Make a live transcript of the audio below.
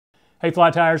Hey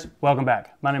fly tires, welcome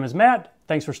back. My name is Matt.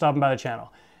 Thanks for stopping by the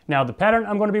channel. Now the pattern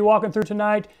I'm going to be walking through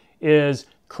tonight is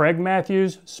Craig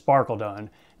Matthews' Sparkledun.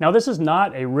 Now this is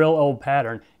not a real old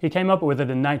pattern. He came up with it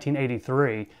in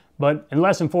 1983, but in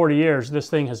less than 40 years this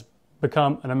thing has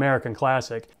become an American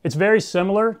classic. It's very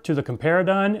similar to the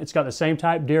Comparadun. It's got the same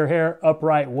type deer hair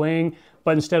upright wing,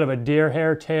 but instead of a deer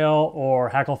hair tail or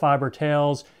hackle fiber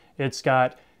tails, it's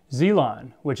got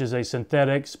Z-lon, which is a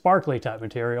synthetic sparkly type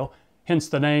material, hence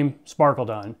the name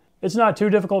Sparkledun. It's not too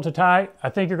difficult to tie. I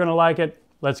think you're gonna like it.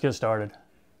 Let's get started.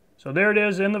 So there it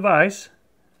is in the vise.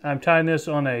 I'm tying this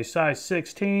on a size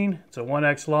 16. It's a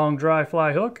 1X long dry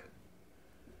fly hook.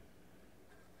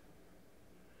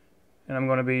 And I'm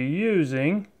gonna be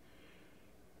using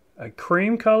a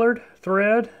cream colored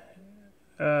thread,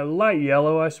 light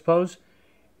yellow I suppose,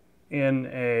 in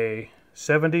a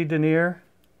 70 denier.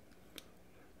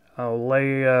 I'll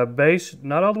lay base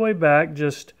not all the way back,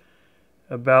 just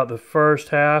about the first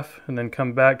half, and then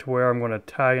come back to where I'm going to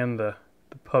tie in the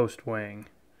post wing.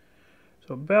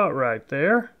 So about right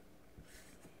there.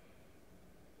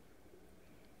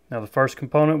 Now the first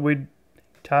component we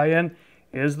tie in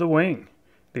is the wing.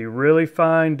 The really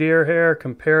fine deer hair,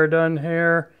 Comparadun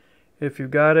hair, if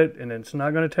you've got it, and it's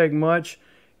not going to take much.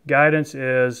 Guidance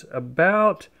is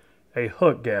about a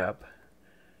hook gap.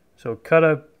 So cut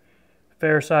a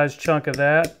fair-sized chunk of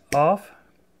that off,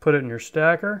 put it in your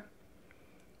stacker.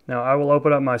 Now I will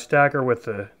open up my stacker with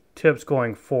the tips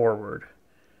going forward.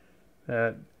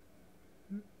 That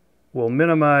will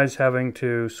minimize having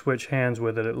to switch hands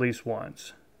with it at least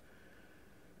once.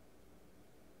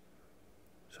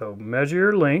 So measure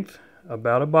your length,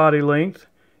 about a body length,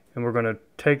 and we're going to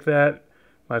take that,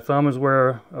 my thumb is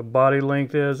where a body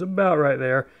length is, about right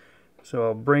there. So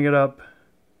I'll bring it up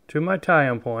to my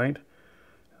tie-in point.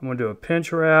 I'm going to do a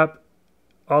pinch wrap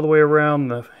all the way around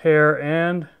the hair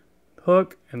and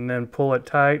hook and then pull it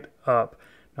tight up.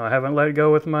 Now I haven't let it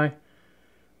go with my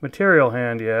material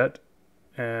hand yet,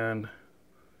 and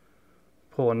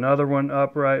pull another one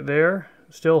up right there.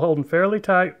 Still holding fairly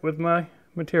tight with my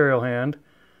material hand.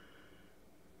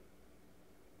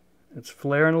 It's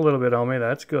flaring a little bit on me,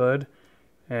 that's good.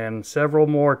 And several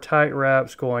more tight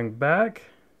wraps going back.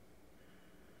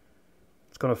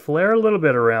 It's going to flare a little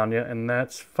bit around you, and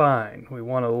that's fine. We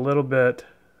want a little bit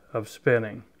of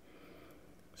spinning.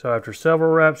 So after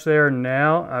several wraps there,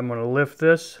 now I'm going to lift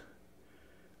this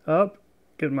up,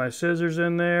 get my scissors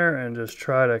in there, and just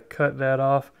try to cut that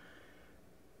off.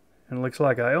 And it looks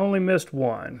like I only missed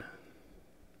one.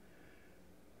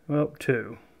 Well,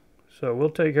 two. So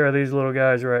we'll take care of these little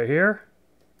guys right here.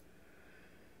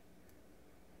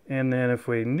 And then if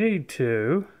we need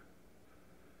to,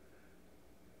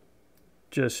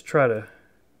 just try to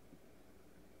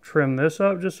trim this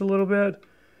up just a little bit.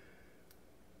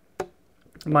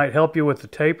 It might help you with the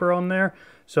taper on there.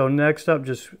 So next up,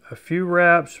 just a few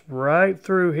wraps right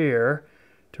through here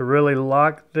to really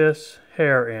lock this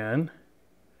hair in.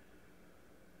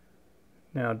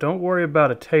 Now don't worry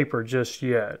about a taper just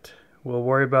yet. We'll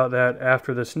worry about that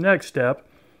after this next step,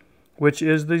 which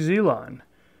is the Z-lon.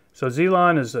 So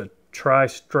Z-lon is a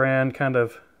tri-strand kind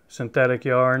of synthetic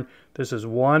yarn. This is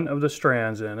one of the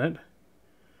strands in it.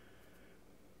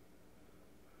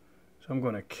 So I'm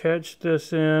going to catch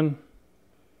this in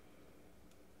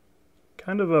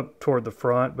kind of up toward the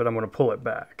front, but I'm going to pull it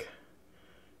back.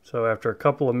 So after a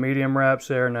couple of medium wraps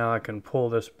there, now I can pull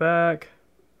this back.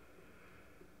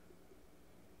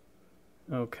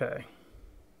 Okay.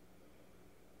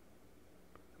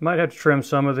 Might have to trim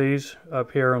some of these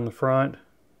up here on the front.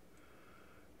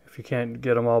 If you can't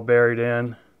get them all buried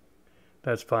in,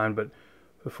 that's fine. But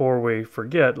before we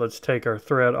forget, let's take our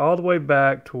thread all the way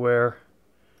back to where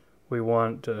we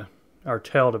want our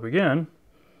tail to begin.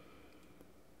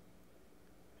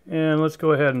 And let's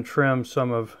go ahead and trim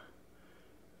some of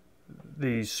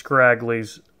these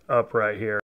scragglies up right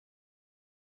here.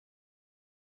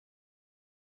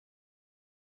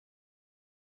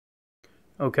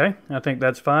 Okay, I think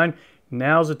that's fine.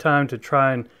 Now's the time to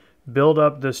try and build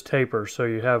up this taper so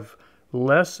you have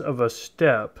less of a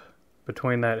step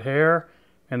between that hair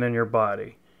and then your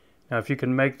body. Now if you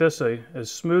can make this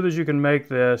as smooth as you can make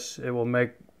this, it will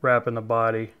make wrapping the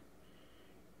body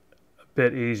a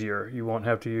bit easier. You won't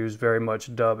have to use very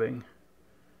much dubbing.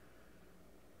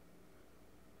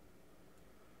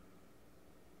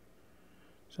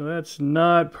 So that's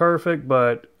not perfect,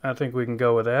 but I think we can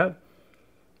go with that.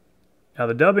 Now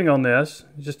the dubbing on this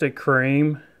is just a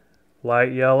cream,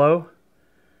 light yellow.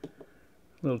 A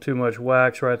little too much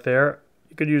wax right there.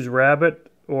 You could use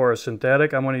rabbit or a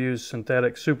synthetic. I'm going to use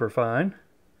synthetic superfine.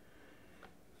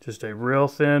 Just a real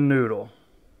thin noodle.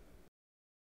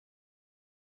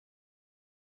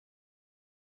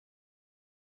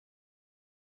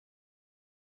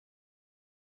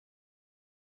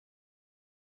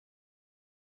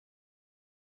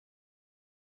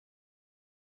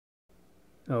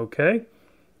 Okay.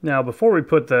 Now before we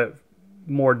put that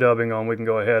more dubbing on, we can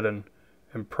go ahead and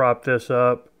prop this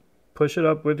up. Push it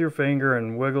up with your finger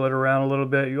and wiggle it around a little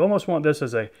bit. You almost want this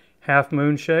as a half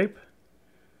moon shape,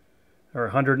 or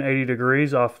 180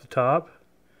 degrees off the top.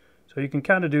 So you can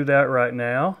kind of do that right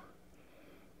now.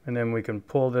 And then we can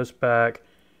pull this back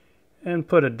and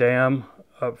put a dam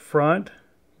up front.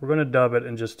 We're going to dub it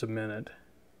in just a minute.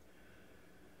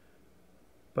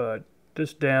 But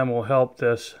this dam will help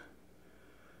this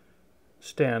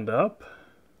stand up.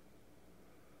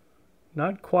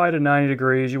 Not quite at 90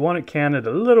 degrees. You want it canted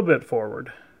a little bit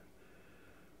forward.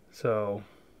 So,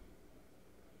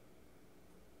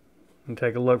 and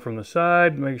take a look from the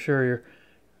side. Make sure you're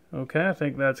okay. I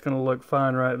think that's going to look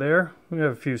fine right there. We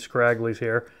have a few scragglies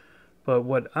here. But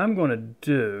what I'm going to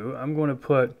do, I'm going to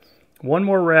put one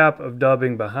more wrap of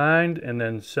dubbing behind and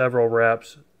then several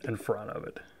wraps in front of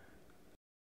it.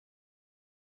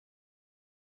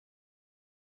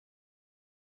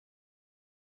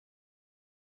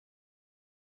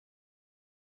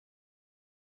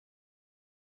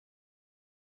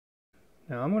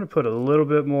 Now I'm going to put a little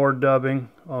bit more dubbing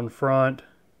on front.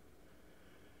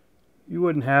 You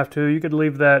wouldn't have to. You could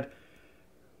leave that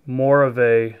more of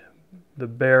the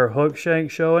bare hook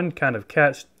shank showing, kind of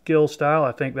catskill style.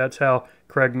 I think that's how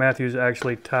Craig Matthews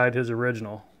actually tied his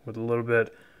original, with a little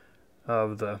bit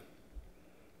of the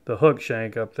hook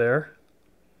shank up there.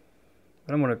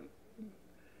 But I'm going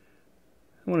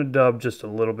to dub just a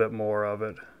little bit more of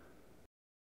it.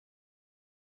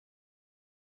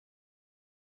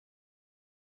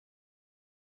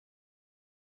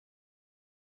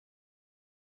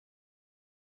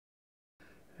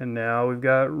 And now we've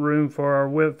got room for our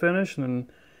whip finish,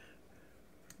 and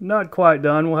not quite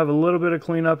done. We'll have a little bit of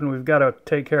cleanup, and we've got to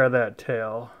take care of that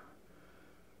tail.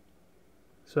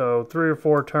 So 3 or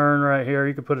 4 turn right here.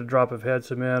 You could put a drop of head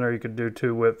cement, or you could do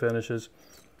 2 whip finishes.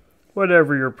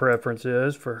 Whatever your preference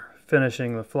is for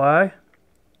finishing the fly.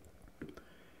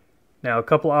 Now a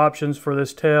couple options for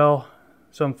this tail.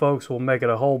 Some folks will make it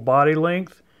a whole body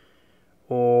length,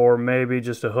 or maybe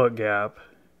just a hook gap.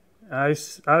 I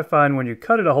find when you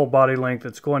cut it a whole body length,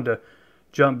 it's going to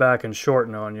jump back and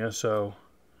shorten on you, so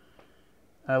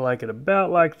I like it about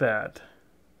like that.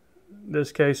 In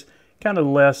this case, kind of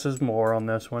less is more on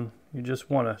this one. You just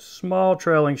want a small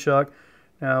trailing shuck.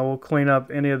 Now we'll clean up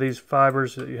any of these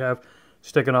fibers that you have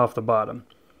sticking off the bottom.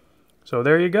 So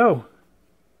there you go.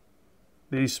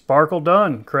 The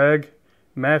Sparkledun Craig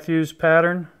Matthews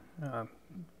pattern.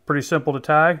 Pretty simple to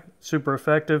tie, super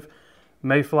effective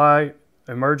mayfly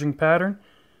emerging pattern.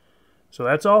 So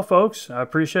that's all, folks. I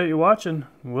appreciate you watching.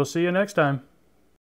 We'll see you next time.